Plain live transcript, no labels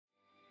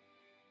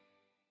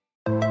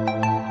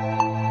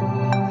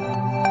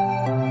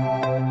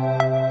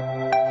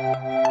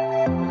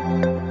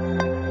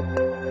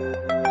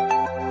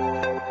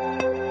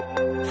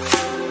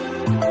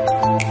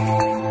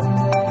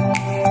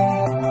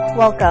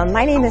Welcome.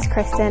 My name is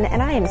Kristen,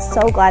 and I am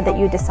so glad that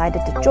you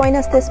decided to join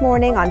us this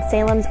morning on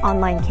Salem's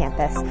online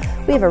campus.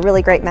 We have a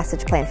really great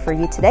message planned for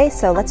you today,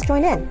 so let's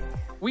join in.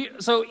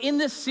 So in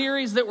this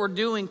series that we're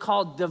doing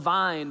called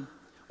Divine,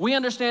 we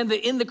understand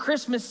that in the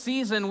Christmas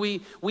season,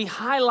 we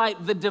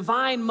highlight the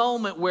divine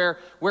moment where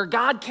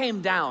God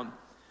came down,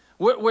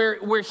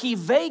 where he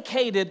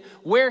vacated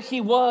where he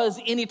was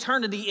in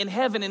eternity in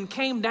heaven and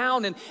came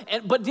down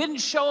but didn't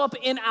show up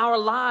in our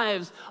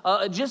lives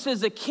just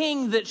as a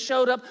king that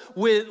showed up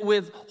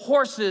with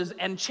horses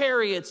and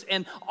chariots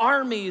and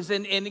armies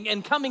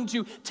and coming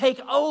to take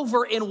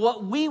over in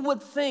what we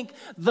would think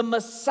the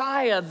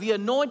Messiah, the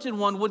anointed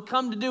one, would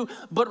come to do,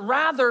 but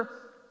rather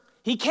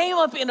he came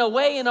up in a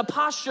way, in a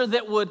posture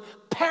that would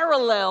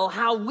parallel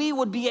how we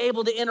would be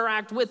able to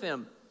interact with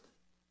him.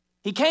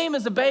 He came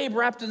as a babe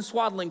wrapped in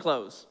swaddling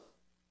clothes,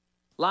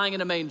 lying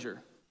in a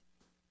manger,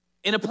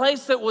 in a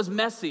place that was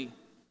messy,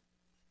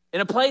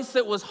 in a place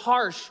that was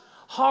harsh,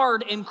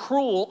 hard, and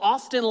cruel,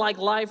 often like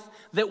life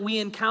that we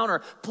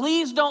encounter.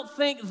 Please don't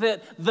think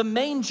that the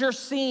manger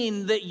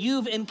scene that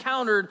you've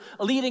encountered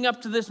leading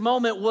up to this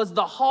moment was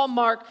the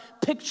hallmark,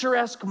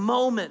 picturesque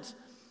moment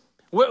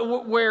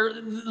where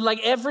like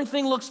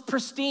everything looks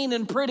pristine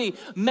and pretty.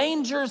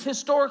 Mangers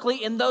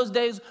historically in those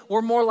days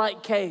were more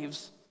like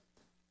caves.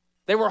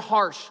 They were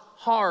harsh,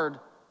 hard,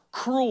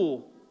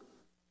 cruel.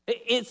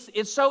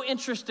 It's so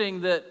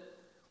interesting that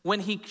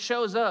when he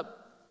shows up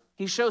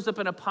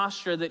in a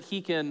posture that he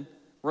can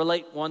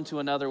relate one to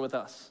another with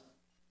us.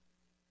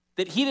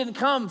 That he didn't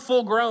come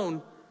full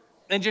grown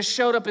and just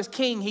showed up as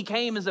king. He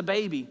came as a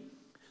baby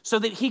so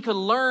that he could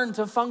learn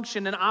to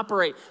function and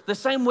operate the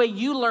same way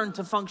you learn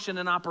to function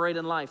and operate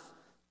in life.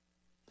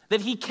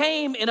 That he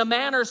came in a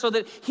manner so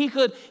that he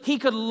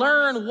could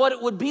learn what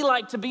it would be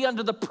like to be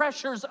under the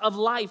pressures of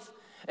life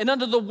and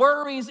under the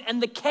worries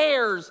and the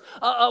cares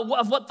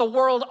of what the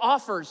world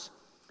offers.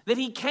 That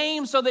he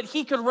came so that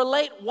he could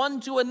relate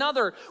one to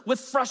another with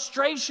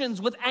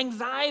frustrations, with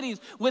anxieties,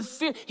 with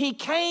fear. He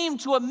came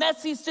to a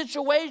messy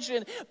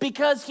situation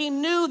because he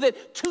knew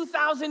that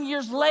 2,000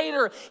 years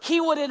later,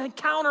 he would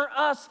encounter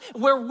us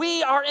where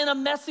we are in a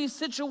messy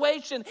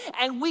situation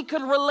and we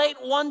could relate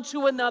one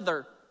to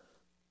another.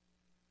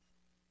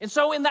 And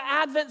so in the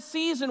Advent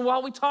season,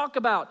 while we talk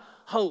about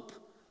hope,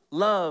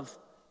 love,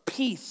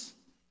 peace,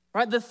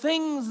 right? The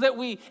things that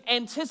we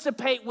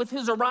anticipate with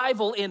his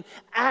arrival in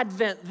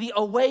Advent, the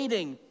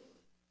awaiting.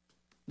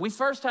 We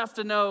first have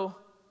to know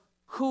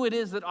who it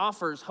is that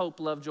offers hope,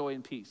 love, joy,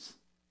 and peace.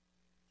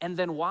 And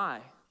then why.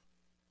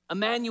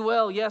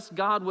 Emmanuel, yes,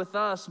 God with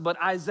us, but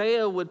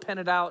Isaiah would pen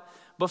it out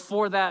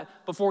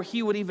before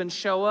he would even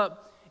show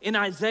up. In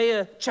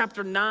Isaiah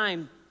chapter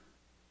 9,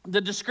 the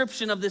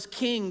description of this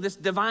king, this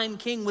divine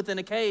king within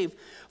a cave.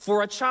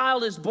 For a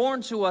child is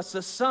born to us,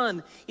 a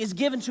son is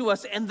given to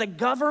us, and the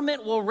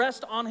government will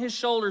rest on his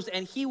shoulders,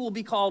 and he will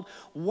be called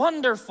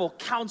Wonderful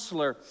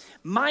Counselor,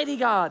 Mighty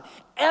God,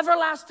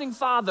 Everlasting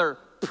Father,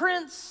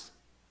 Prince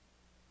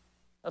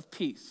of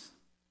Peace.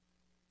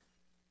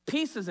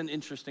 Peace is an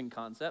interesting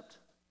concept.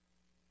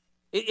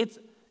 It's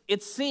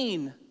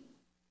seen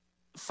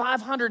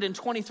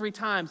 523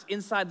 times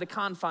inside the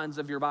confines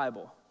of your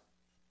Bible.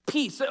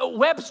 Peace.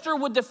 Webster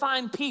would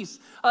define peace.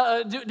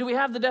 Do we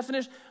have the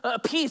definition?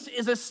 Peace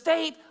is a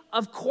state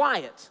of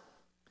quiet.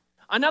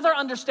 Another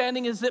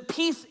understanding is that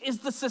peace is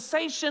the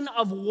cessation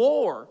of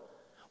war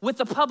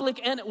with public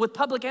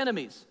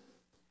enemies.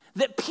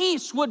 That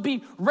peace would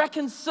be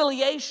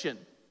reconciliation.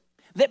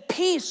 That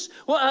peace,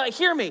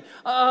 hear me,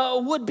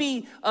 would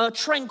be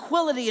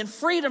tranquility and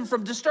freedom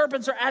from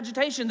disturbance or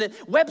agitation.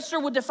 That Webster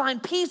would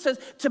define peace as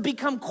to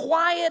become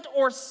quiet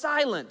or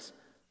silent.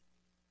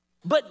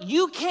 But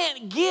you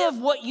can't give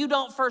what you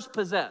don't first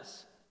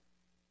possess.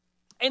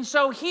 And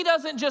so he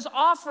doesn't just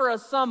offer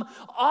us some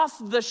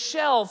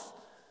off-the-shelf,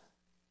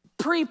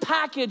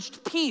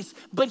 prepackaged peace,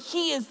 but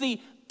he is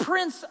the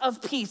Prince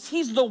of Peace.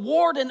 He's the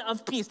warden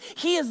of peace.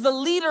 He is the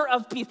leader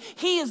of peace.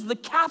 He is the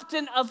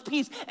captain of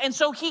peace. And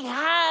so he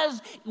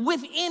has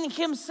within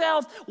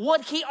himself,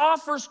 what he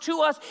offers to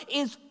us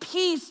is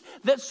peace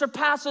that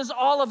surpasses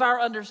all of our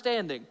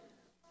understanding.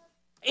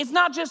 It's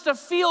not just a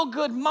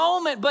feel-good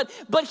moment, but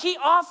he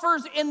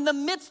offers in the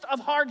midst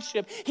of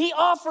hardship. He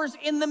offers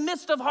in the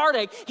midst of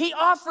heartache. He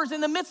offers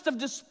in the midst of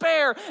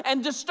despair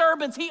and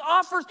disturbance. He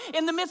offers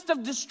in the midst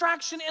of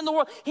distraction in the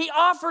world. He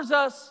offers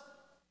us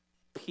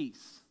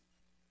peace.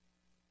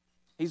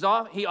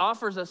 He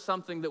offers us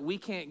something that we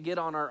can't get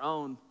on our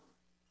own.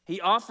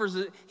 He offers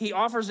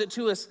it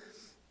to us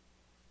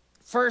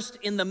first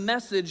in the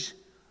message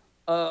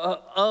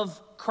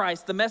of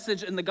Christ, the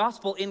message in the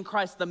gospel in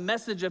Christ, the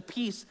message of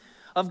peace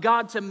of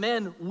God to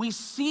men. We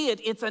see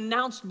it. It's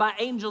announced by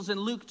angels in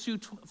Luke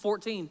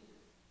 2:14.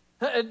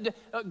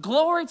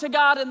 Glory to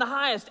God in the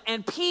highest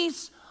and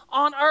peace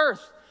on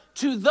earth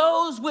to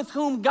those with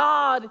whom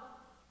God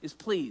is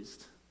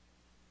pleased.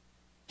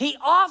 He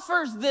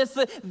offers this.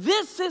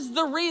 This is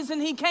the reason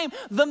he came.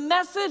 The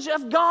message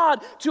of God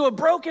to a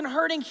broken,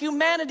 hurting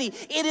humanity.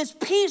 It is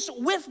peace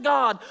with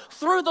God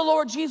through the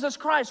Lord Jesus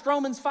Christ,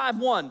 Romans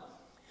 5:1.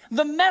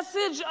 The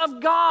message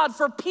of God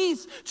for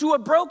peace to a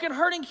broken,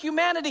 hurting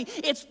humanity,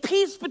 it's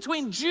peace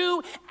between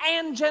Jew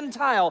and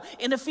Gentile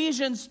in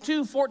Ephesians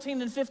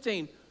 2:14 and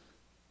 15.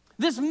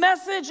 This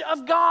message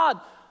of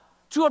God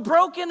to a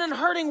broken and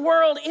hurting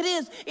world, it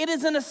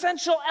is an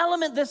essential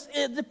element.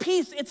 The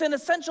peace, it's an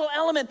essential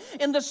element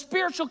in the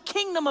spiritual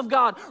kingdom of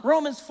God,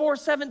 Romans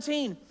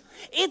 4:17.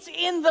 It's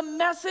in the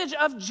message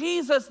of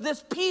Jesus,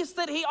 this peace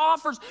that he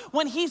offers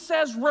when he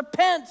says,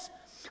 repent,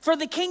 for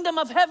the kingdom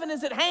of heaven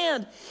is at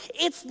hand.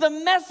 It's the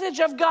message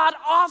of God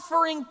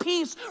offering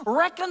peace,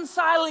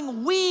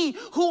 reconciling we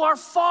who are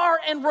far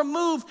and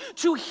removed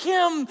to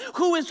him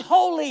who is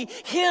holy,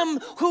 him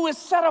who is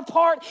set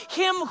apart,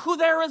 him who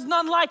there is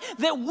none like,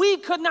 that we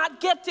could not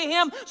get to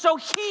him, so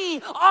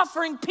he,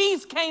 offering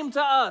peace, came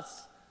to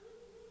us.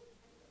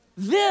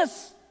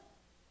 This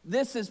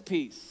is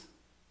peace.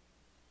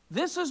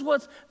 This is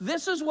what's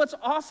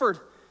offered.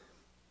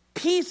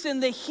 Peace in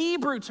the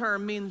Hebrew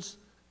term means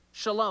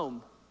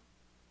shalom.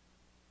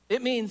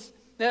 It means,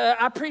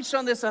 I preached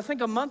on this I think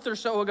a month or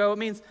so ago, it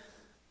means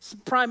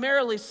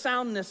primarily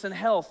soundness and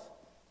health,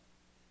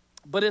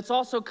 but it's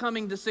also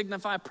coming to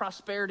signify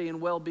prosperity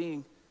and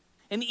well-being.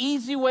 An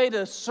easy way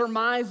to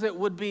surmise it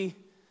would be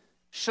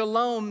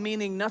shalom,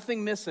 meaning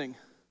nothing missing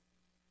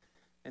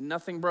and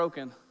nothing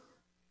broken.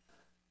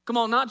 Come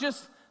on, not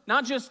just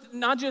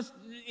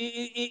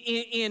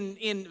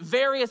in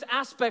various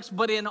aspects,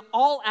 but in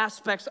all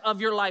aspects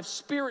of your life,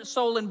 spirit,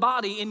 soul, and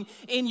body.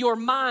 In your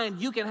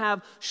mind, you can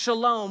have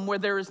shalom, where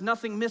there is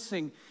nothing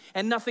missing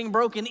and nothing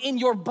broken. In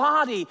your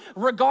body,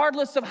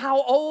 regardless of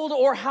how old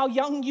or how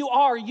young you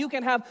are, you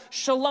can have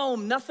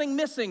shalom, nothing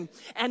missing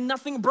and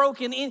nothing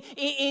broken.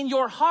 In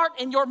your heart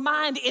and your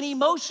mind, in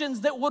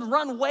emotions that would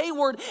run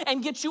wayward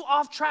and get you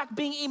off track,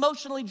 being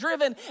emotionally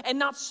driven and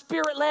not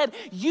spirit-led,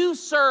 you,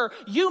 sir,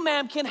 you,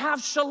 ma'am, can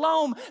have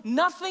shalom,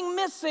 nothing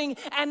missing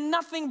and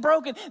nothing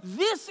broken.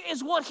 This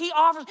is what he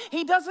offers.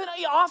 He doesn't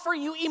offer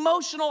you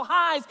emotional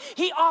highs.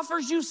 He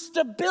offers you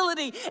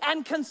stability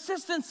and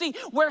consistency,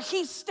 where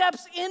he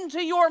steps into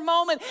your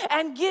moment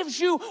and gives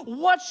you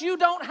what you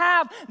don't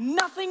have,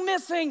 nothing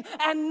missing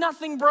and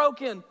nothing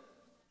broken.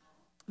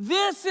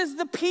 This is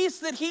the peace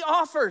that he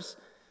offers.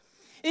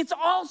 It's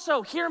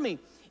also, hear me,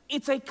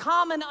 it's a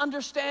common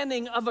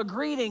understanding of a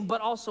greeting,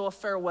 but also a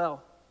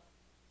farewell.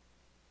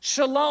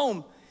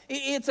 Shalom,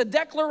 it's a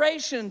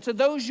declaration to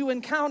those you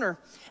encounter,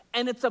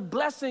 and it's a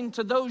blessing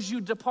to those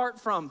you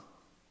depart from.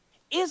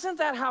 Isn't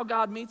that how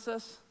God meets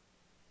us?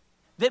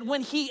 That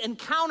when he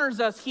encounters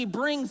us, he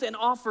brings and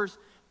offers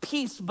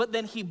peace, but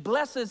then he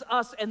blesses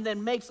us and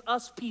then makes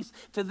us peace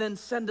to then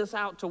send us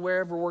out to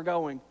wherever we're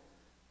going.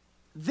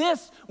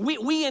 This,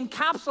 we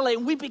encapsulate,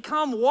 we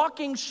become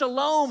walking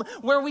shalom,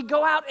 where we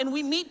go out and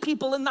we meet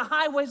people in the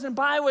highways and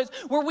byways,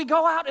 where we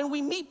go out and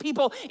we meet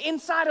people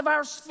inside of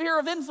our sphere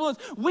of influence.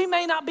 We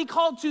may not be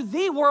called to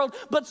the world,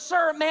 but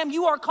sir, ma'am,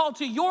 you are called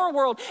to your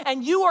world,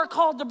 and you are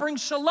called to bring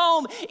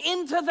shalom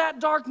into that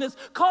darkness,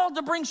 called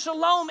to bring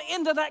shalom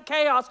into that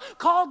chaos,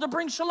 called to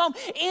bring shalom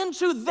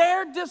into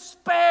their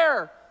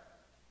despair.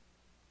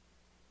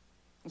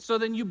 And so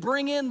then you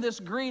bring in this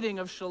greeting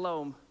of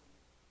shalom,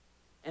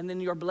 and then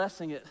you're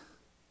blessing it.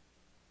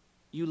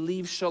 You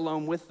leave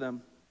shalom with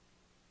them.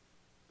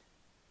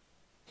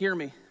 Hear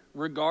me,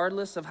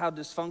 regardless of how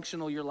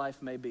dysfunctional your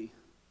life may be,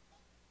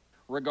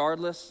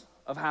 regardless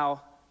of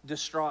how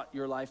distraught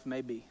your life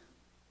may be,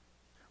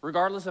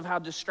 regardless of how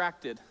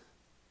distracted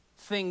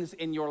things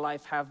in your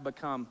life have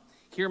become,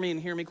 hear me and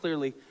hear me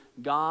clearly.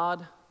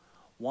 God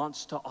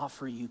wants to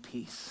offer you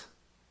peace.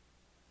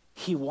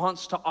 He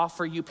wants to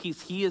offer you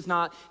peace. He is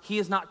not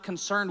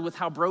concerned with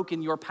how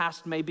broken your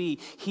past may be.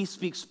 He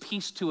speaks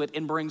peace to it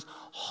and brings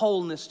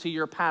wholeness to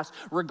your past,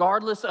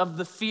 regardless of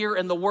the fear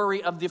and the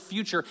worry of the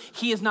future.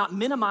 He is not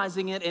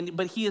minimizing it,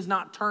 but he is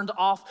not turned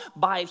off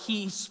by it.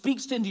 He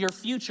speaks into your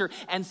future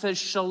and says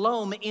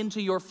shalom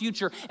into your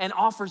future and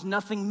offers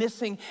nothing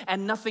missing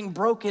and nothing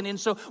broken. And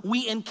so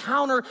we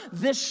encounter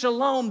this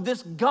shalom,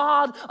 this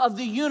God of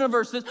the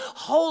universe, this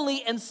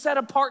holy and set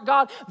apart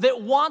God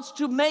that wants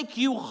to make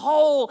you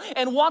whole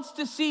and wants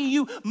to see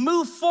you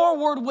move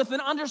forward with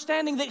an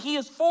understanding that he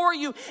is for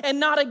you and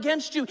not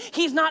against you.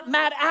 He's not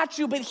mad at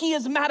you, but he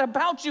is mad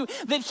about you,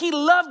 that he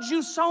loved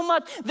you so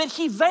much that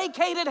he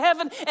vacated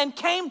heaven and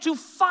came to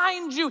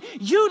find you.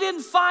 You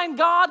didn't find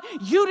God.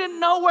 You didn't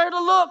know where to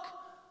look.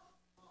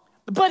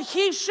 But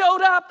he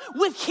showed up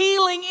with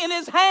healing in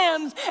his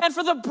hands, and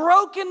for the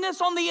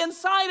brokenness on the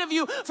inside of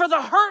you, for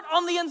the hurt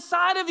on the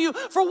inside of you,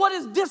 for what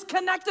is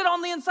disconnected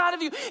on the inside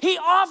of you, he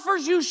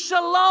offers you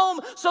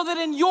shalom so that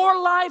in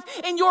your life,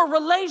 in your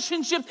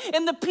relationships,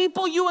 in the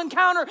people you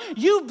encounter,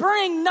 you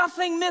bring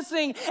nothing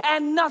missing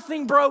and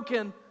nothing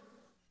broken.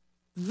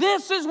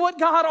 This is what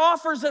God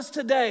offers us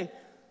today.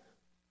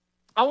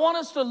 I want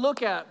us to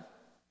look at,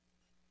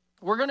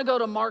 we're going to go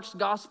to Mark's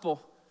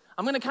gospel.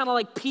 I'm going to kind of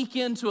like peek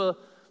into a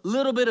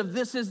little bit of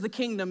This is the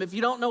Kingdom. If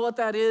you don't know what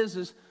that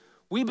is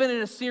we've been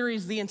in a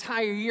series the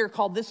entire year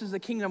called This is the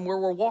Kingdom, where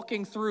we're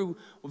walking through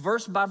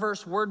verse by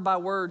verse, word by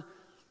word,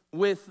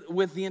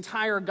 with the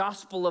entire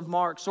Gospel of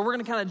Mark. So we're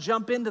going to kind of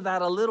jump into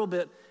that a little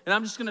bit, and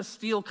I'm just going to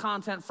steal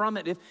content from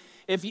it.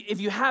 If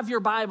you have your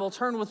Bible,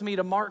 turn with me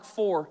to Mark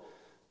 4,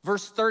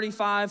 verse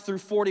 35 through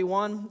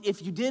 41.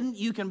 If you didn't,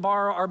 you can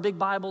borrow our big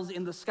Bibles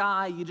in the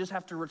sky. You just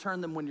have to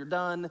return them when you're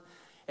done.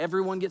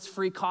 Everyone gets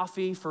free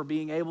coffee for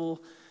being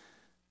able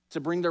to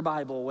bring their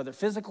Bible, whether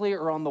physically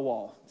or on the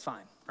wall. It's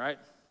fine, right?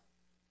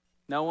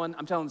 No one,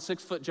 I'm telling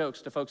 6-foot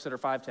jokes to folks that are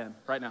 5'10"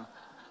 right now.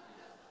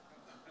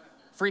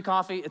 Free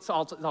coffee, it's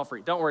all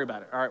free. Don't worry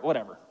about it. All right,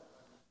 whatever.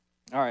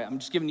 All right, I'm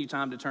just giving you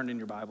time to turn in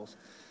your Bibles.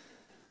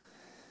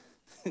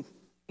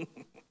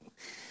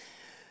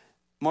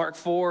 Mark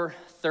 4,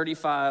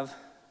 35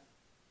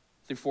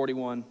 through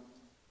 41.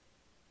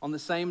 On the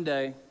same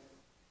day,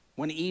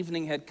 when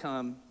evening had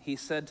come, he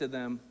said to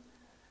them,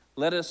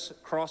 "Let us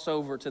cross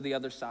over to the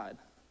other side."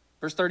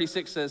 Verse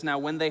 36 says, "Now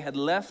when they had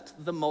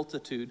left the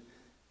multitude,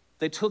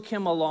 they took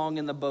him along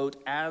in the boat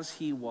as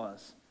he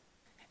was.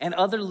 And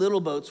other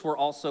little boats were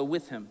also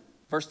with him."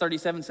 Verse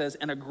 37 says,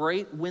 "And a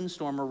great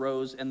windstorm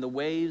arose, and the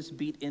waves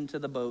beat into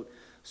the boat,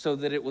 so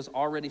that it was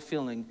already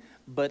filling.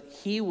 But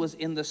he was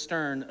in the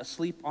stern,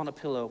 asleep on a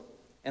pillow.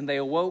 And they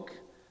awoke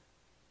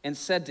and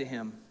said to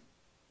him,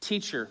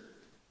 'Teacher,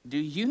 do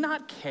you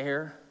not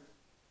care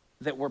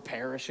that we're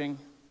perishing?'"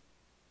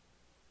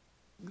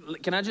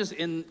 Can I just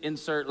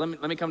insert,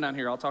 let me come down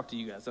here. I'll talk to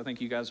you guys. I think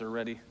you guys are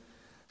ready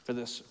for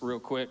this real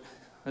quick.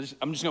 I'm just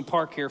going to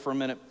park here for a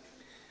minute.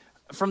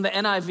 From the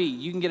NIV,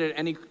 you can get it at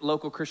any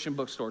local Christian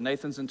bookstore,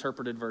 Nathan's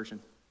Interpreted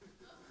Version.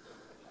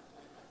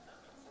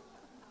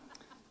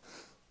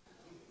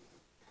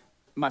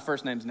 My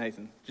first name's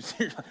Nathan.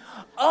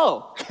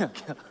 Oh!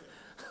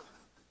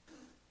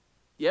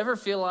 You ever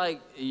feel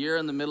like you're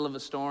in the middle of a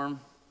storm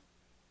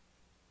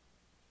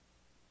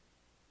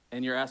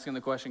and you're asking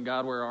the question,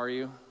 "God, where are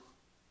you?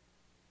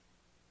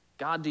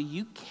 God, do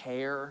you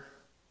care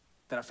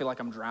that I feel like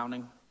I'm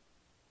drowning?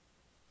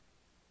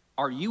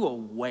 Are you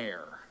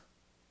aware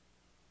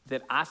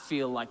that I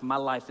feel like my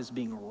life is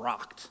being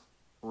rocked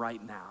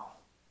right now?"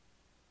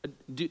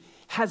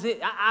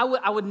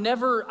 I would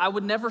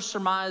never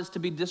surmise to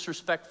be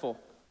disrespectful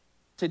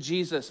to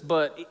Jesus,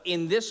 but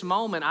in this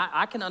moment,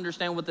 I can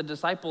understand what the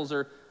disciples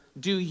are.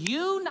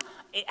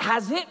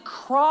 Has it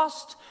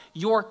crossed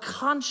your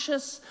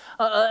conscience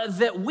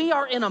that we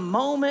are in a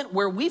moment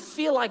where we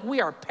feel like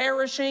we are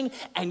perishing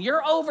and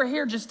you're over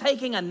here just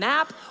taking a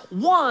nap?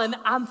 One,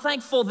 I'm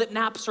thankful that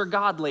naps are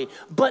godly.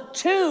 But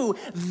two,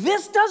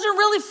 this doesn't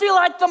really feel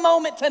like the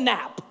moment to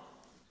nap.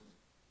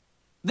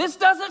 This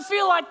doesn't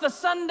feel like the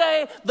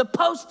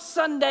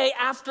post-Sunday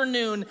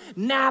afternoon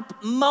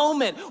nap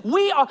moment.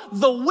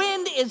 The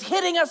wind is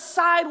hitting us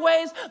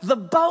sideways. The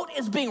boat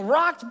is being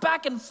rocked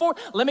back and forth.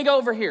 Let me go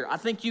over here. I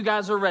think you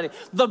guys are ready.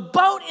 The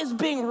boat is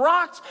being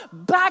rocked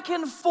back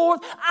and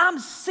forth. I'm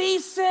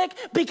seasick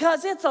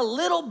because it's a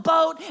little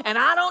boat and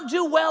I don't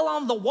do well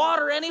on the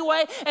water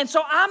anyway. And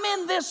so I'm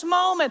in this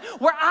moment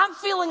where I'm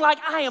feeling like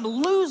I am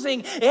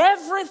losing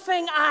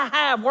everything I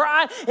have,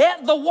 where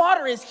the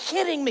water is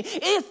hitting me.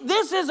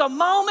 This is a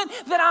moment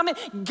that I'm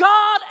in.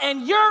 God,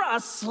 and you're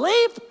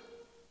asleep?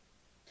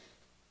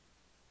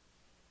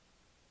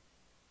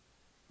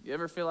 You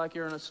ever feel like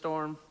you're in a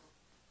storm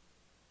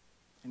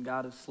and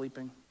God is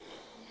sleeping?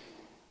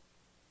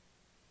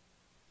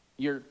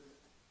 You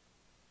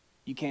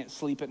can't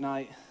sleep at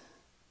night,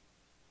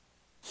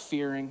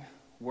 fearing,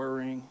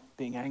 worrying,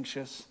 being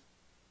anxious,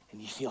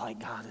 and you feel like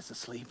God is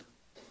asleep.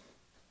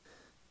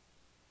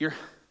 You're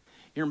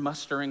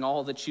mustering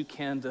all that you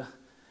can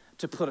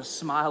to put a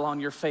smile on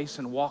your face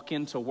and walk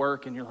into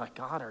work, and you're like,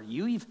 "God, are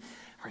you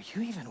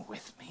even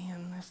with me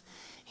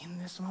in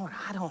this moment?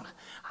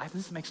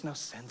 This makes no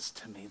sense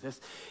to me.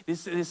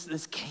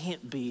 This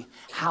can't be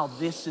how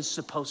this is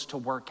supposed to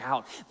work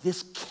out.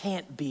 This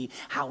can't be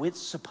how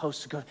it's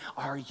supposed to go.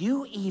 Are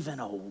you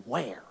even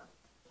aware?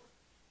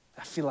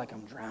 I feel like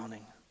I'm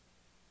drowning."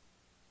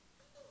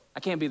 I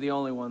can't be the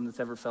only one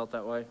that's ever felt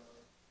that way.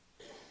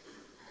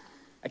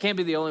 I can't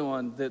be the only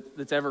one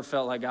that's ever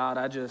felt like, "God,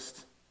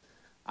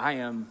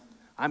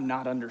 I'm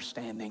not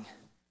understanding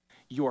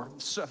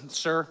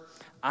sir,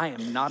 I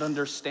am not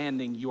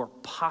understanding your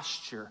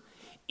posture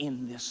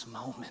in this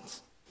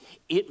moment.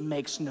 It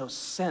makes no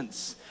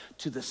sense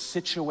to the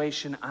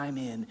situation I'm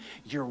in.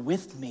 You're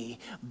with me,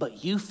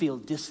 but you feel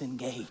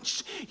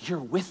disengaged. You're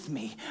with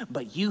me,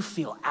 but you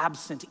feel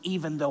absent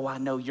even though I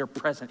know you're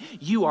present.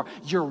 You're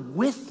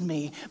with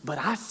me, but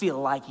I feel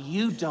like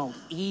you don't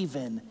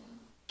even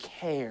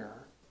care."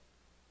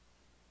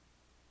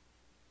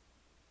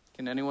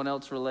 Can anyone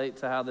else relate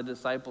to how the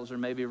disciples are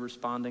maybe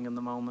responding in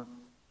the moment?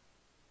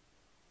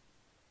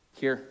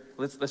 Here,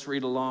 let's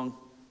read along.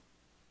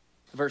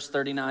 Verse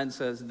 39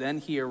 says, "Then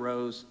he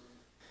arose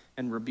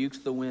and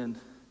rebuked the wind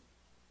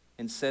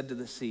and said to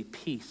the sea,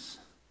 'Peace,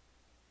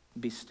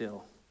 be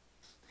still.'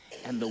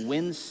 And the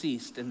wind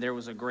ceased, and there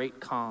was a great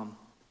calm.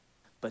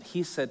 But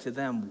he said to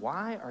them,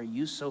 'Why are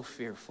you so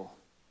fearful?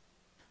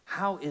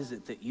 How is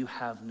it that you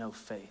have no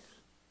faith?'"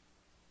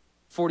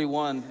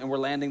 41, and we're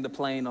landing the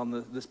plane on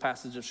this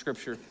passage of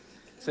Scripture.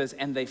 It says,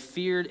 and they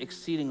feared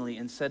exceedingly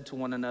and said to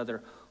one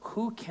another,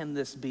 who can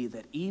this be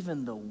that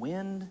even the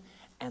wind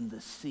and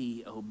the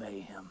sea obey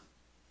him?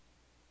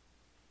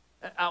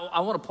 I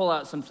want to pull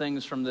out some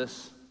things from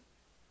this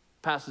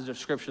passage of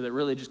scripture that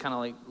really just kind of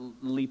like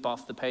leap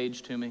off the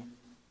page to me.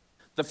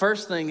 The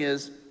first thing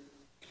is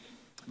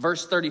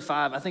verse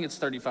 35. I think it's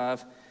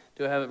 35.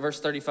 Do I have it? Verse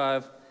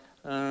 35.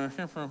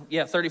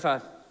 Yeah,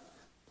 35.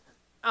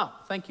 Oh,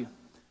 thank you.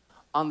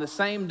 On the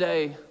same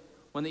day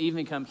when the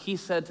evening came, he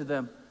said to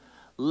them,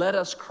 let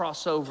us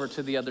cross over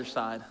to the other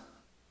side.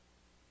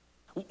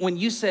 When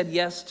you said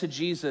yes to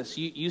Jesus,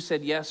 you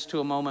said yes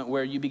to a moment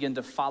where you begin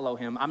to follow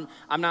him.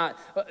 I'm not,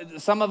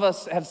 some of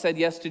us have said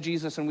yes to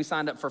Jesus and we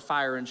signed up for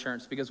fire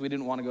insurance because we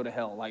didn't want to go to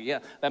hell. Like, yeah,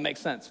 that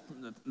makes sense.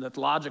 That's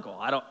logical.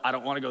 I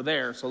don't want to go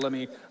there, so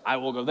I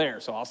will go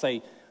there. So I'll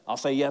say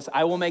yes.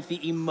 I will make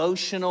the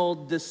emotional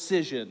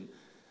decision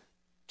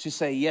to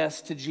say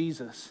yes to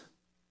Jesus.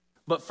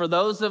 But for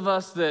those of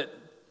us that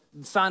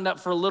signed up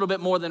for a little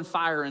bit more than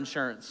fire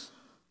insurance,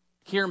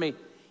 hear me.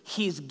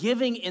 He's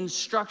giving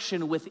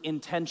instruction with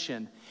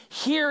intention.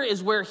 Here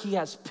is where he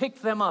has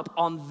picked them up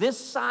on this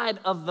side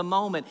of the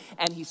moment,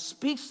 and he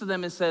speaks to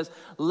them and says,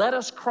 let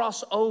us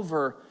cross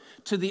over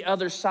to the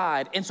other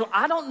side. And so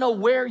I don't know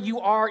where you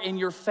are in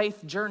your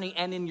faith journey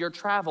and in your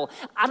travel.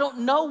 I don't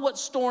know what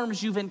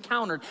storms you've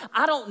encountered.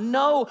 I don't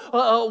know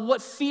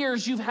what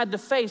fears you've had to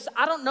face.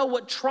 I don't know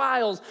what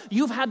trials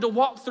you've had to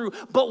walk through.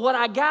 But what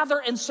I gather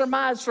and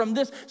surmise from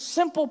this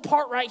simple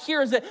part right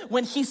here is that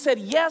when he said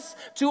yes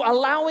to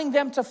allowing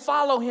them to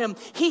follow him,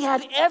 he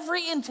had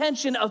every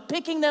intention of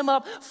picking them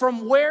up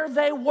from where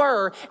they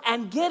were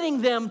and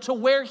getting them to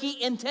where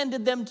he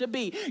intended them to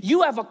be.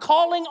 You have a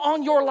calling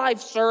on your life,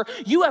 sir.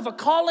 You have a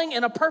calling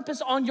and a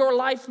purpose on your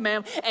life,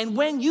 ma'am. And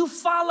when you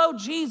follow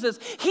Jesus,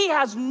 he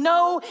has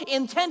no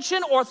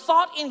intention or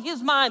thought in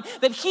his mind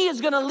that he is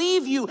going to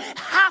leave you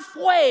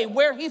halfway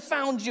where he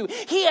found you.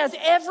 He has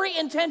every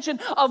intention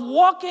of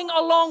walking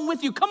along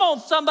with you. Come on,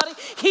 somebody.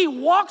 He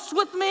walks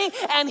with me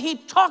and he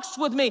talks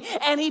with me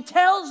and he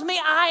tells me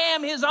I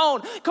am his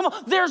own. Come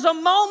on. There's a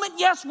moment,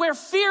 yes, where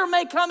fear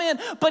may come in,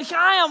 but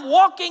I am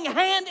walking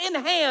hand in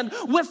hand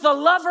with the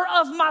lover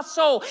of my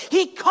soul.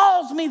 He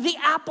calls me the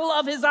apple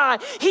of his eye.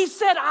 He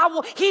said,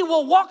 he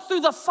will walk through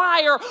the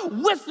fire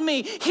with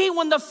me.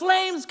 When the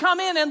flames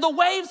come in and the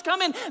waves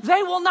come in,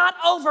 they will not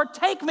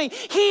overtake me.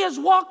 He is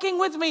walking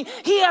with me.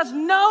 He has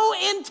no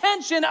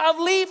intention of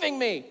leaving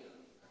me.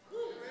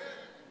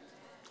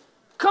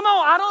 Come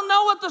on, I don't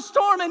know what the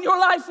storm in your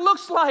life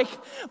looks like,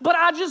 but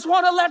I just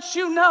want to let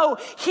you know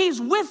he's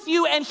with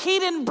you and he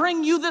didn't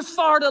bring you this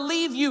far to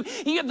leave you.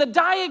 The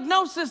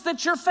diagnosis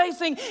that you're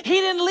facing, he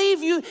didn't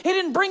leave you. He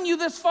didn't bring you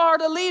this far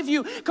to leave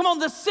you. Come on,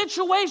 the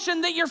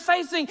situation that you're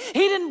facing,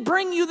 he didn't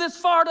bring you this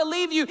far to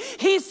leave you.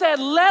 He said,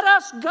 let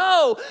us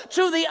go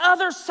to the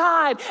other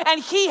side.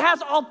 And he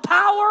has all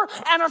power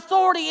and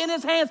authority in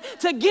his hands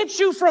to get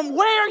you from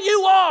where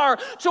you are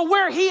to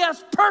where he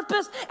has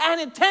purposed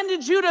and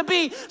intended you to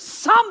be.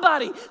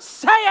 Somebody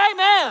say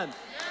amen.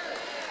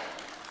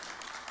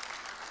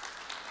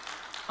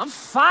 I'm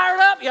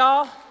fired up,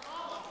 y'all.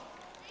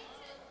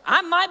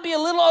 I might be a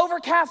little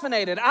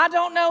over-caffeinated. I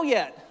don't know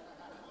yet.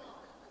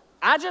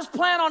 I just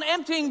plan on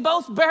emptying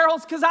both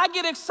barrels because I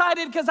get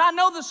excited because I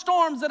know the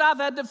storms that I've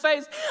had to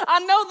face. I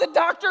know the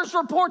doctor's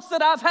reports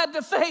that I've had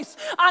to face.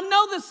 I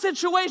know the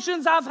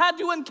situations I've had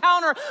to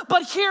encounter.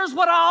 But here's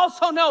what I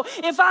also know.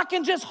 If I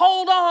can just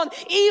hold on,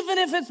 even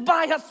if it's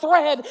by a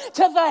thread,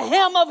 to the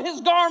hem of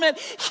his garment,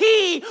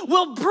 he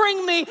will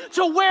bring me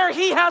to where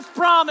he has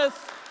promised.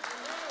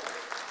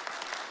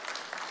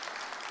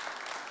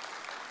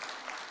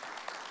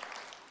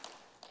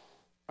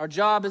 Our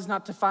job is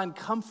not to find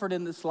comfort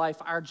in this life.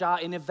 Our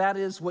job, and if that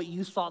is what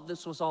you thought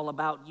this was all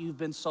about, you've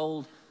been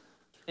sold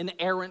an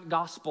errant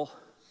gospel.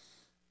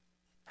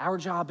 Our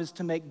job is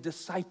to make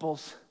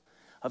disciples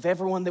of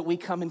everyone that we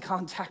come in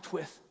contact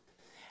with.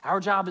 Our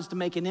job is to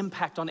make an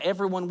impact on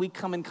everyone we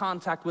come in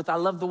contact with. I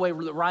love the way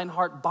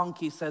Reinhard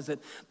Bonnke says it,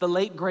 the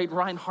late, great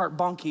Reinhard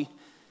Bonnke.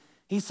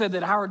 He said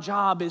that our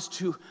job is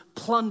to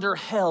plunder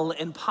hell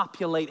and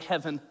populate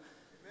heaven.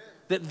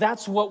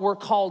 That's what we're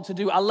called to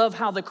do. I love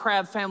how the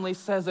Crab family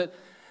says it,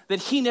 that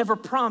he never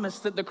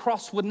promised that the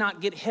cross would not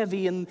get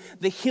heavy and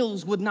the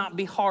hills would not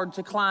be hard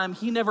to climb.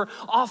 He never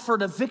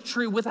offered a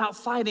victory without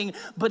fighting,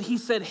 but he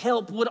said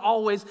help would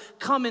always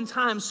come in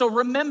time. So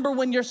remember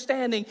when you're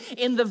standing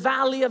in the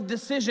valley of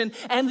decision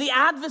and the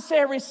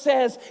adversary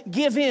says,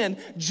 give in,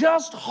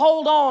 just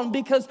hold on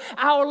because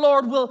our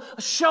Lord will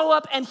show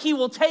up and he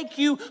will take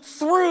you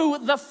through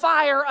the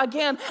fire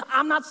again.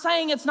 I'm not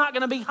saying it's not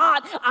going to be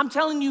hot. I'm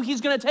telling you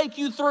he's going to take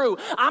you through.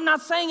 I'm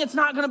not saying it's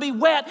not going to be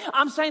wet.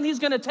 I'm saying he's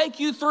going to take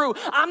you through.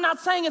 I'm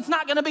not saying it's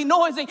not going to be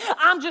noisy.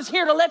 I'm just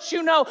here to let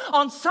you know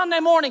on Sunday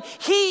morning,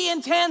 he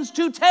intends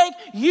to take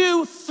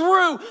you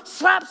through.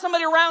 Slap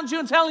somebody around you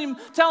and tell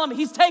him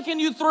he's taking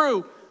you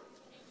through.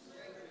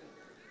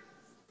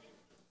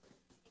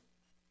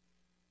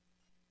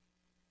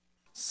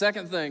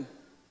 Second thing,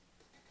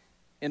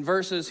 in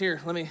verses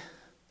here,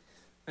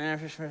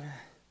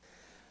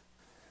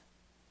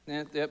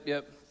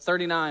 Yep.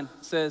 39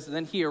 says,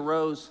 then he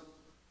arose.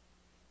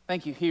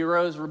 Thank you. He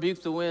arose,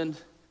 rebuked the wind,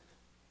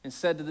 and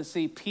said to the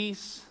sea,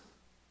 peace,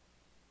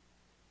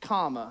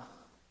 comma,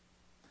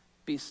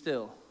 be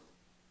still.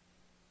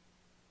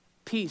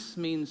 Peace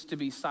means to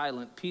be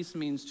silent. Peace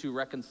means to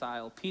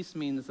reconcile. Peace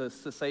means a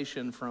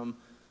cessation from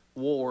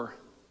war.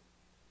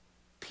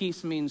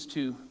 Peace means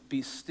to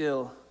be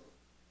still.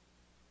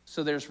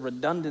 So there's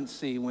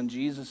redundancy when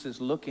Jesus is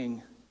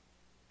looking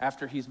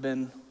after he's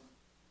been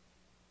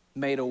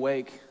made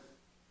awake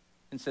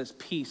and says,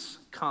 peace,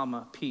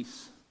 comma,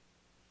 peace.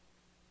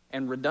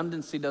 And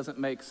redundancy doesn't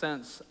make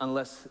sense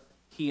unless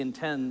he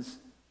intends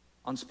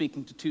on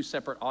speaking to two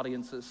separate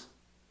audiences.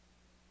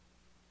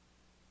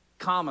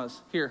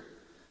 Commas, here,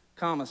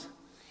 commas,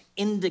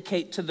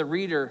 indicate to the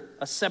reader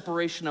a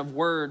separation of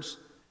words,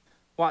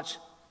 watch,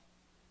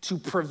 to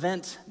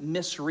prevent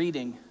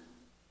misreading.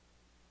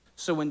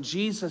 So when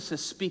Jesus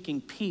is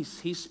speaking peace,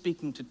 he's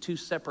speaking to two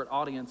separate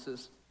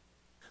audiences.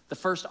 The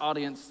first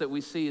audience that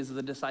we see is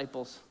the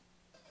disciples.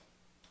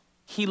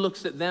 He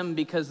looks at them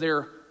because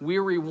they're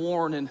weary,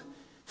 worn, and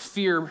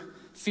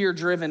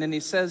fear-driven, and he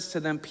says to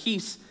them,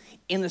 peace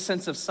in the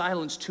sense of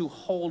silence, to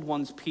hold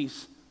one's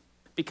peace.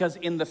 Because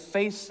in the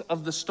face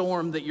of the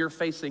storm that you're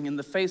facing, in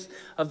the face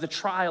of the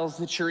trials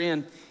that you're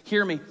in,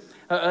 hear me,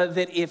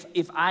 that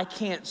if I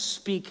can't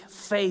speak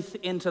faith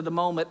into the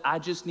moment, I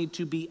just need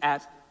to be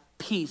at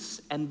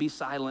peace and be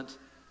silent.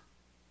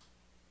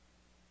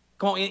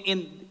 Come on,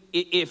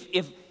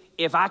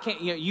 if I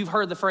can't, you've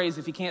heard the phrase,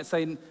 if you can't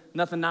say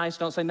nothing nice,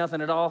 don't say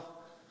nothing at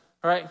all,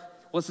 right?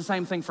 Well, it's the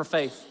same thing for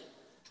faith.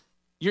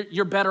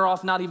 You're better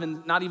off not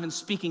even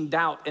speaking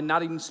doubt and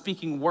not even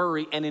speaking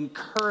worry and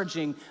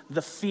encouraging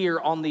the fear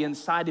on the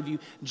inside of you.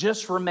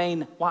 Just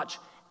remain, watch,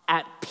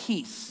 at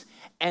peace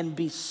and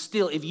be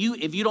still. If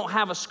you don't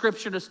have a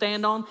scripture to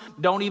stand on,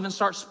 don't even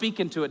start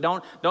speaking to it.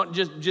 Don't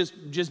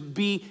just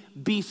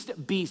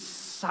be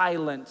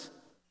silent.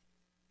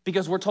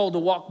 Because we're told to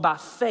walk by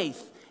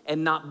faith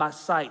and not by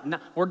sight.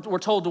 We're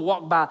told to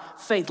walk by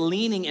faith,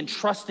 leaning and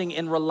trusting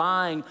and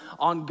relying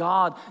on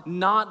God,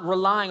 not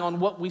relying on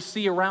what we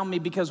see around me,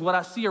 because what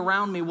I see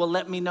around me will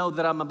let me know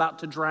that I'm about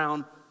to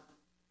drown.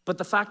 But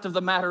the fact of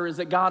the matter is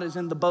that God is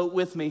in the boat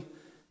with me,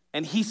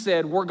 and he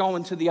said, we're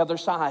going to the other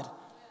side.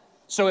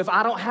 So if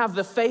I don't have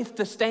the faith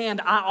to stand,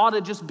 I ought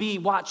to just be,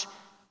 watch,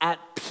 at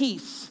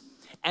peace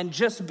and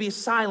just be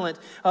silent.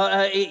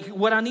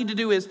 What I need to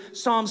do is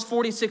Psalms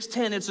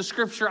 46:10. It's a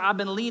scripture I've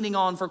been leaning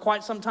on for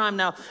quite some time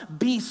now.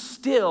 Be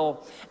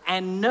still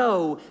and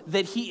know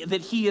that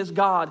he is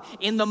God.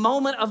 In the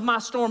moment of my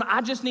storm,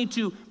 I just need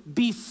to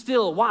be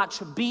still.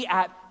 Watch, be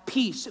at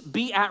peace,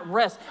 be at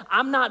rest.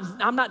 I'm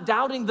not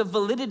doubting the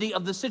validity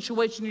of the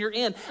situation you're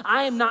in.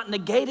 I am not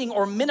negating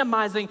or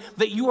minimizing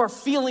that you are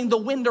feeling the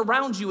wind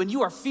around you and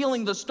you are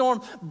feeling the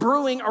storm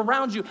brewing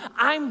around you.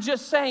 I'm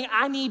just saying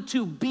I need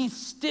to be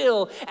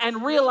still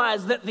and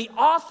realize that the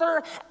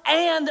author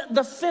and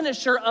the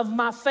finisher of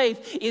my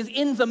faith is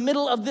in the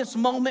middle of this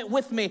moment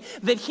with me,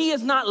 that he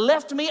has not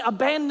left me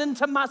abandoned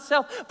to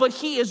myself, but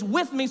he is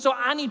with me. So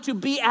I need to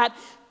be at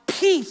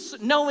peace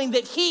knowing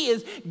that he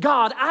is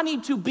God. I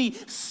need to be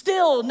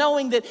still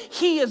knowing that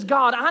he is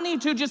God. I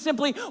need to just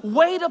simply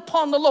wait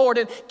upon the Lord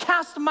and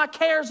cast my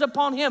cares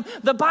upon him.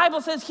 The Bible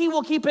says he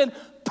will keep in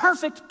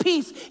perfect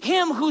peace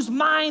him whose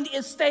mind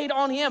is stayed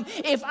on him.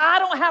 If I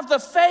don't have the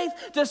faith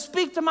to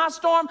speak to my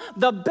storm,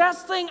 the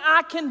best thing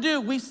I can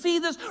do, we see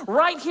this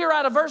right here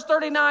out of verse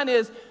 39,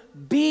 is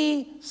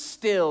be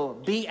still,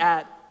 be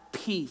at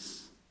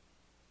peace.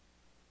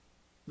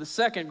 The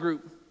second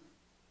group,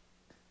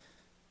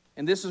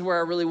 and this is where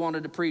I really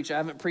wanted to preach. I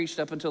haven't preached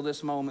up until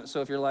this moment,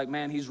 so if you're like,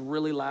 man, he's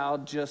really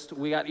loud,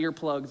 we got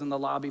earplugs in the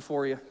lobby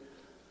for you.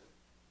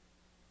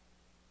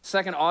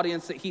 Second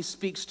audience that he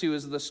speaks to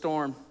is the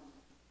storm.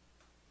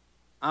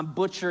 I'm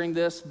butchering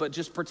this, but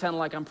just pretend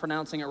like I'm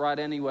pronouncing it right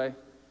anyway.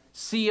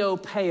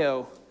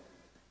 Siopeo.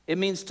 It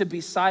means to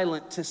be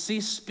silent, to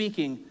cease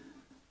speaking.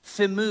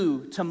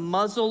 Thimu, to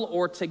muzzle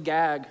or to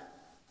gag.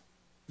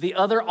 The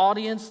other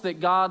audience that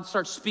God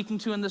starts speaking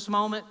to in this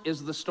moment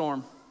is the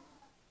storm.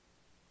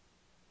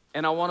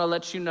 And I want to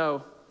let you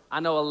know, I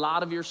know a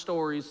lot of your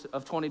stories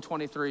of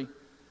 2023.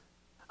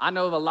 I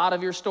know of a lot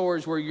of your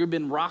stories where you've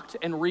been rocked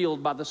and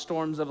reeled by the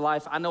storms of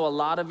life. I know a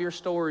lot of your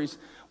stories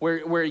where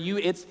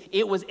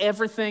it was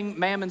everything,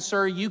 ma'am and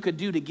sir, you could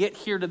do to get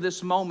here to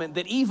this moment,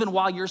 that even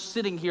while you're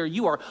sitting here,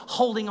 you are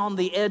holding on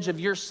the edge of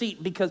your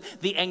seat because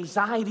the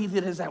anxiety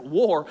that is at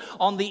war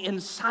on the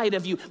inside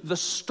of you, the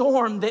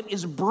storm that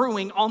is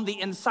brewing on the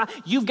inside,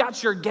 you've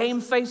got your game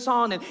face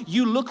on and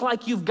you look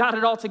like you've got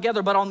it all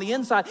together, but on the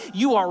inside,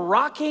 you are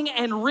rocking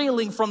and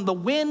reeling from the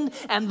wind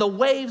and the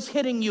waves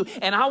hitting you.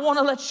 And I want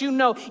to let you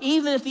know,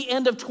 even at the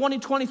end of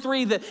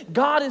 2023, that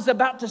God is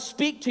about to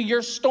speak to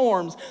your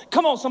storms.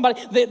 Come on,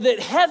 somebody, that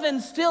heaven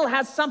still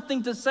has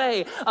something to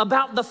say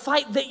about the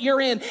fight that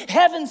you're in.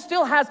 Heaven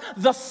still has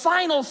the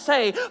final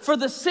say for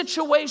the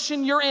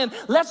situation you're in.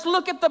 Let's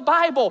look at the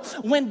Bible.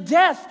 When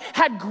death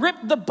had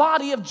gripped the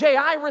body of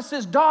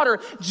Jairus' daughter,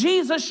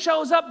 Jesus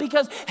shows up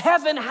because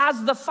heaven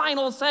has the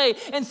final say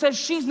and says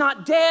she's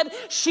not dead,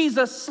 she's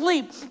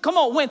asleep. Come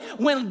on,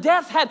 when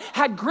death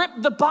had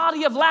gripped the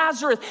body of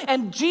Lazarus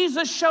and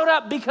Jesus showed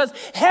up because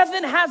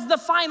heaven has the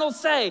final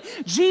say.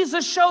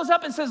 Jesus shows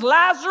up and says,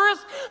 Lazarus,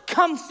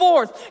 come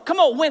forth. Come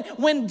on,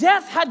 when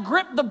death had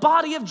gripped the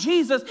body of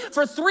Jesus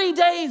for 3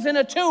 days in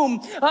a tomb,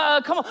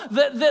 come on,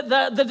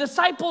 the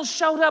disciples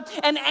showed up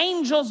and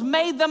angels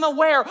made them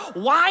aware.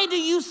 Why do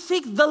you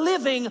seek the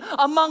living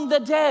among the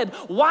dead?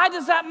 Why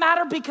does that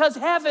matter? Because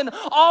heaven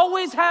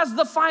always has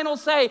the final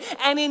say.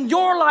 And in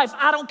your life,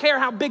 I don't care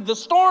how big the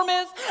storm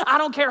is. I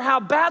don't care how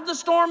bad the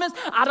storm is.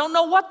 I don't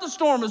know what the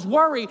storm is.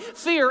 Worry,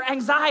 fear,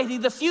 anxiety,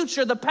 the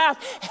future, the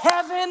past.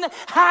 Heaven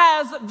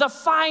has the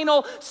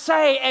final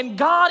say. And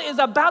God is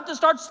about to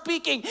start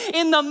speaking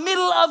in the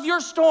middle of your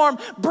storm,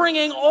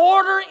 bringing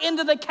order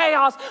into the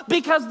chaos,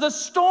 because the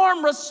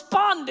storm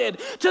responded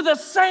to the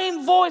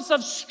same voice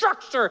of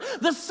structure,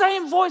 the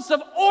same voice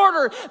of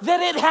order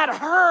that it had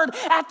heard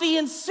at the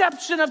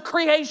inception of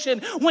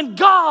creation, when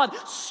God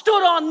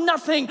stood on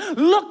nothing,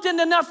 looked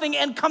into nothing,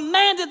 and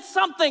commanded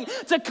something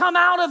to come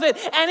out of it,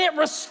 and it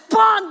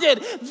responded.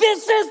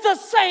 This is the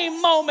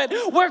same moment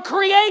where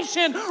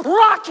creation,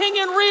 rocking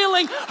and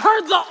reeling,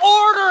 heard the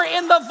order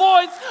in the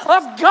voice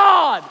of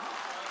God.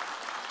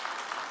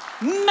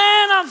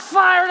 Man, I'm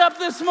fired up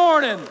this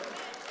morning.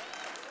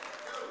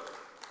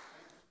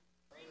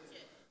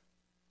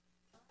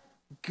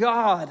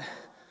 God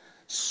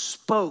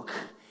spoke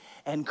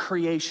and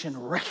creation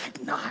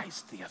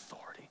recognized the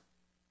authority.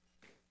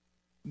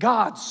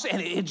 God,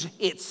 and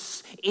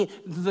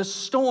the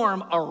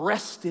storm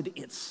arrested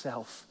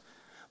itself.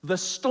 The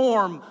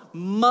storm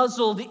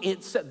muzzled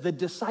itself. The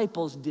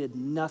disciples did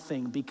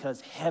nothing because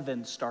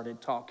heaven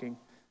started talking.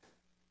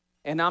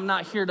 And I'm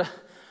not here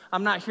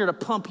to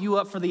pump you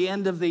up for the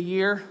end of the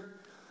year,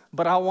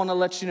 but I want to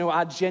let you know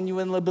I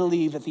genuinely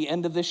believe at the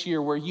end of this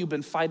year, where you've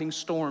been fighting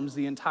storms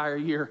the entire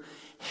year,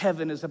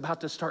 heaven is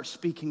about to start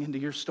speaking into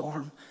your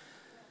storm.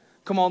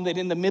 Come on, that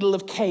in the middle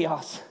of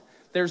chaos,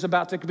 there's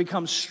about to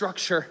become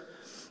structure.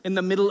 In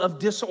the middle of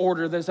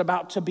disorder, there's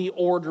about to be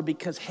order,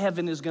 because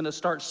heaven is going to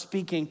start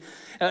speaking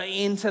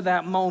into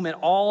that moment.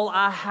 All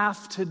I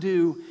have to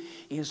do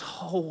is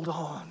hold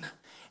on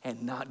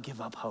and not give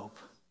up hope.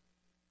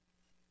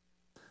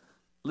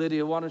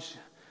 Lydia, why don't you,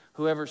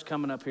 whoever's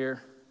coming up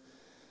here,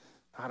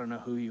 I don't know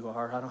who you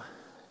are.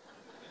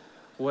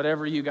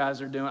 Whatever you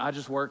guys are doing, I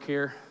just work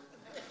here.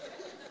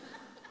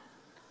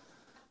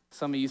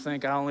 Some of you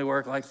think I only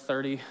work like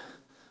 30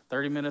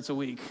 minutes a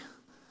week.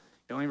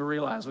 You don't even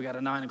realize we got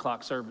a 9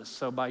 o'clock service.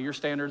 So by your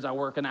standards, I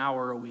work an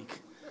hour a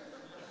week.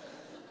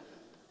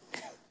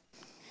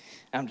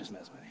 I'm just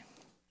messing with you.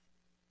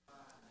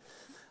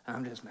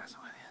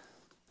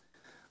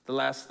 The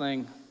last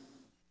thing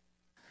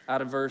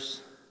out of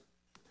verse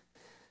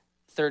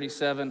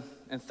 37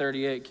 and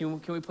 38.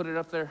 Can we put it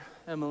up there,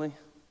 Emily?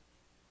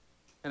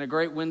 And a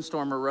great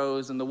windstorm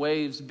arose, and the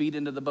waves beat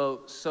into the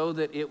boat so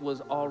that it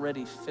was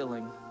already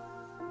filling.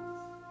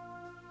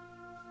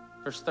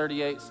 Verse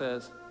 38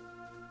 says,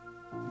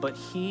 but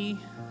he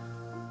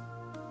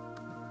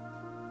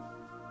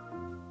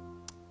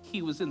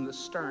was in the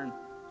stern.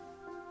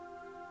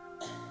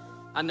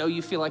 I know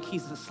you feel like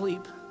he's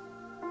asleep,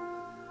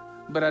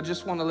 but I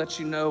just want to let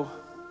you know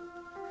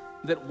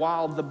that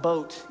while the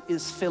boat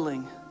is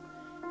filling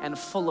and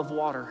full of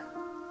water,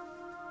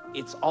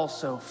 it's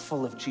also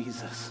full of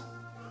Jesus.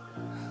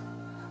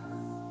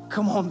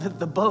 Come on, that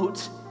the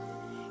boat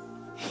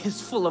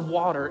is full of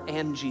water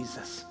and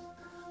Jesus.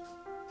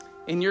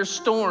 In your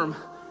storm,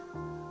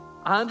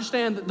 I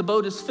understand that the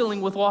boat is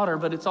filling with water,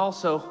 but it's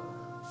also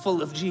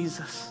full of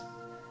Jesus.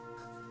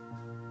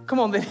 Come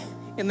on,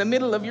 in the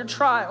middle of your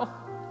trial,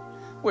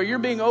 where you're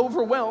being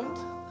overwhelmed,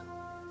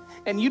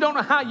 and you don't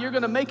know how you're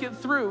going to make it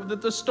through,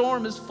 that the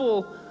storm is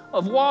full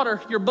of water,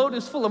 your boat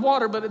is full of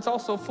water, but it's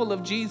also full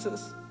of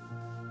Jesus.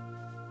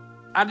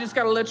 I just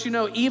got to let you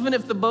know, even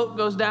if the boat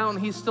goes down,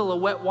 he's still a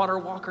wet water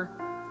walker.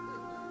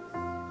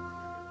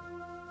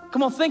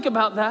 Come on, think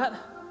about that.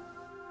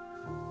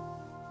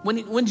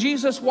 When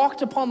Jesus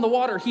walked upon the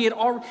water, he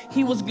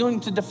was going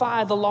to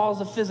defy the laws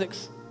of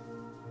physics.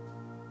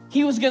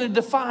 He was going to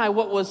defy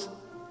what was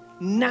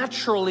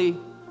naturally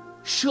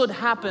should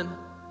happen.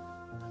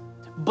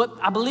 But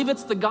I believe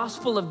it's the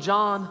Gospel of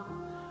John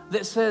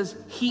that says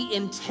he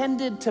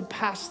intended to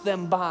pass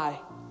them by.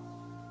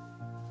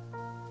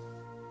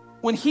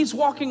 When he's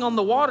walking on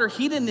the water,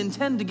 he didn't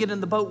intend to get in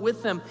the boat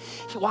with them.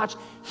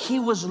 He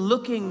was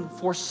looking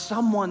for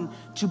someone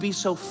to be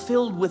so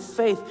filled with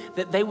faith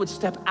that they would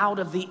step out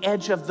of the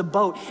edge of the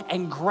boat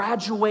and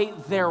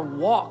graduate their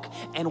walk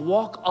and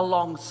walk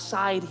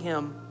alongside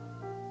him.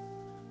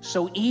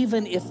 So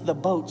even if the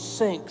boat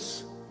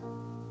sinks,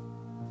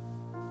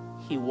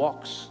 he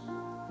walks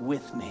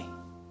with me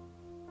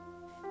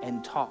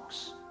and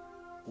talks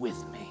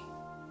with me.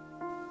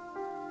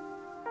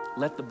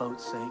 Let the boat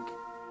sink.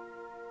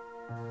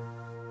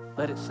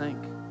 Let it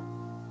sink.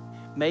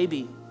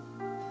 Maybe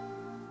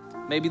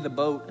the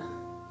boat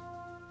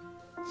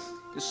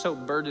is so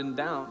burdened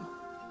down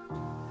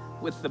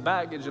with the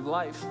baggage of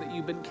life that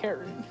you've been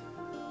carrying.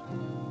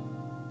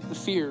 The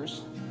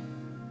fears,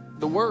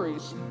 the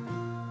worries,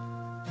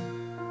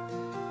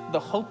 the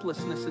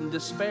hopelessness and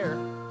despair.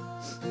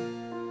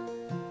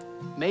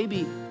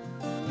 Maybe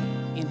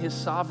in his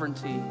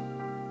sovereignty,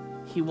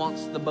 he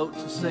wants the boat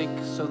to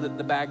sink so that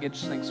the baggage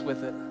sinks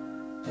with it.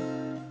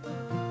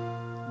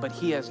 But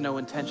he has no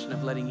intention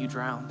of letting you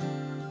drown.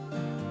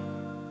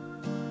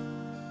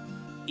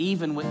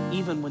 Even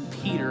when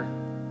Peter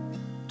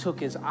took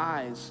his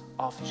eyes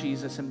off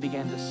Jesus and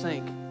began to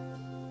sink,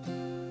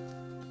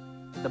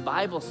 the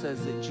Bible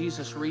says that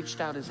Jesus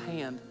reached out his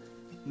hand,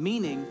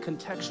 meaning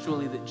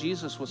contextually that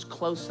Jesus was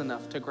close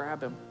enough to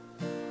grab him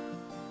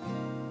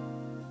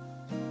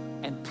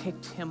and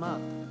picked him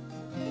up.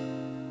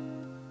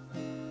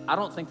 I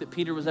don't think that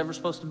Peter was ever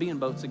supposed to be in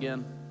boats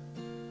again.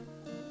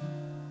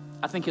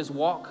 I think his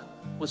walk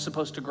was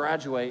supposed to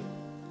graduate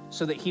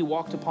so that he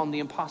walked upon the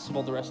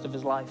impossible the rest of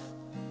his life.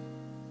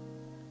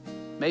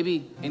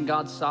 Maybe in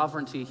God's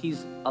sovereignty,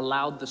 he's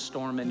allowed the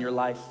storm in your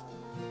life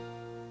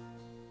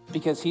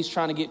because he's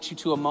trying to get you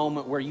to a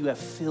moment where you have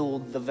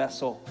filled the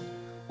vessel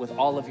with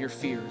all of your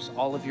fears,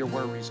 all of your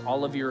worries,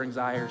 all of your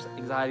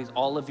anxieties,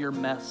 all of your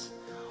mess,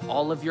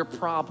 all of your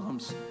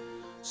problems,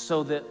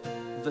 so that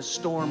the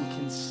storm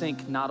can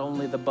sink not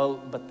only the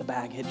boat, but the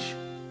baggage.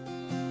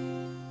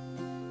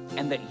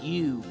 And that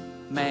you,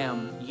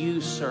 ma'am,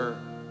 you, sir,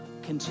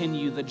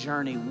 continue the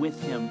journey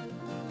with him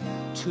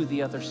to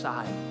the other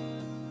side.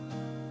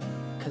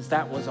 Because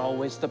that was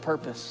always the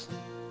purpose.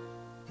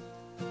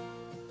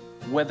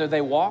 Whether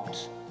they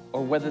walked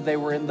or whether they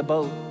were in the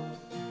boat,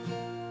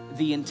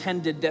 the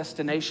intended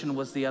destination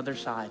was the other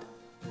side.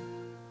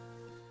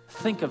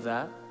 Think of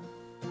that.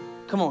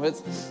 Come on,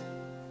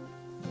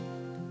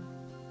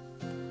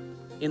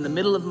 in the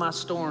middle of my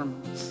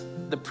storm,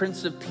 the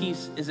Prince of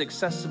Peace is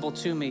accessible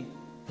to me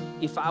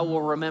if I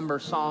will remember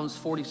Psalms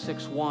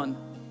 46:1,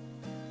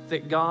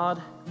 that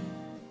God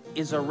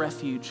is a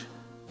refuge,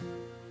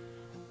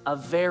 a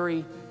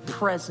very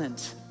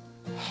present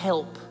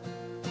help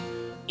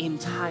in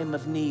time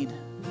of need.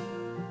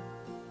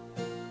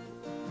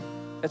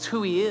 That's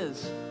who he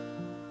is.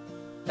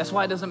 That's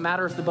why it doesn't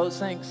matter if the boat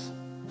sinks.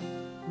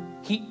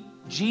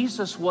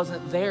 Jesus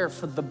wasn't there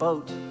for the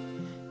boat.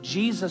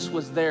 Jesus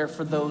was there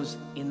for those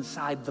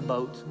inside the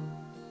boat.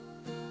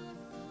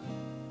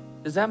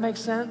 Does that make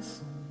sense?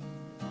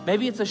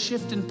 Maybe it's a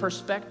shift in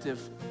perspective.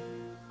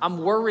 I'm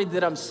worried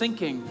that I'm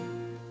sinking.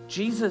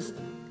 Jesus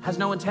has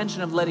no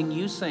intention of letting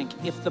you sink.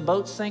 If the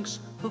boat sinks,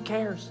 who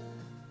cares?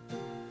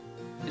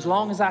 As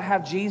long as I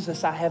have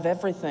Jesus, I have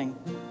everything.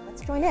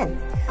 Let's join in.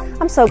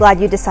 I'm so glad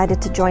you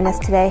decided to join us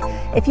today.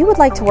 If you would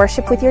like to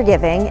worship with your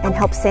giving and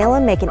help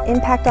Salem make an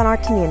impact on our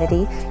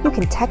community, you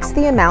can text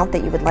the amount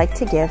that you would like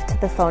to give to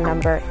the phone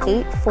number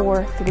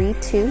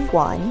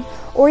 84321,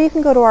 or you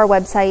can go to our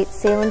website,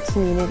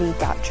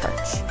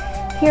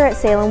 salemcommunity.church. Here at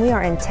Salem, we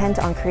are intent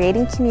on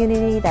creating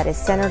community that is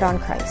centered on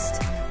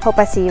Christ. Hope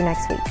I see you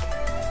next week.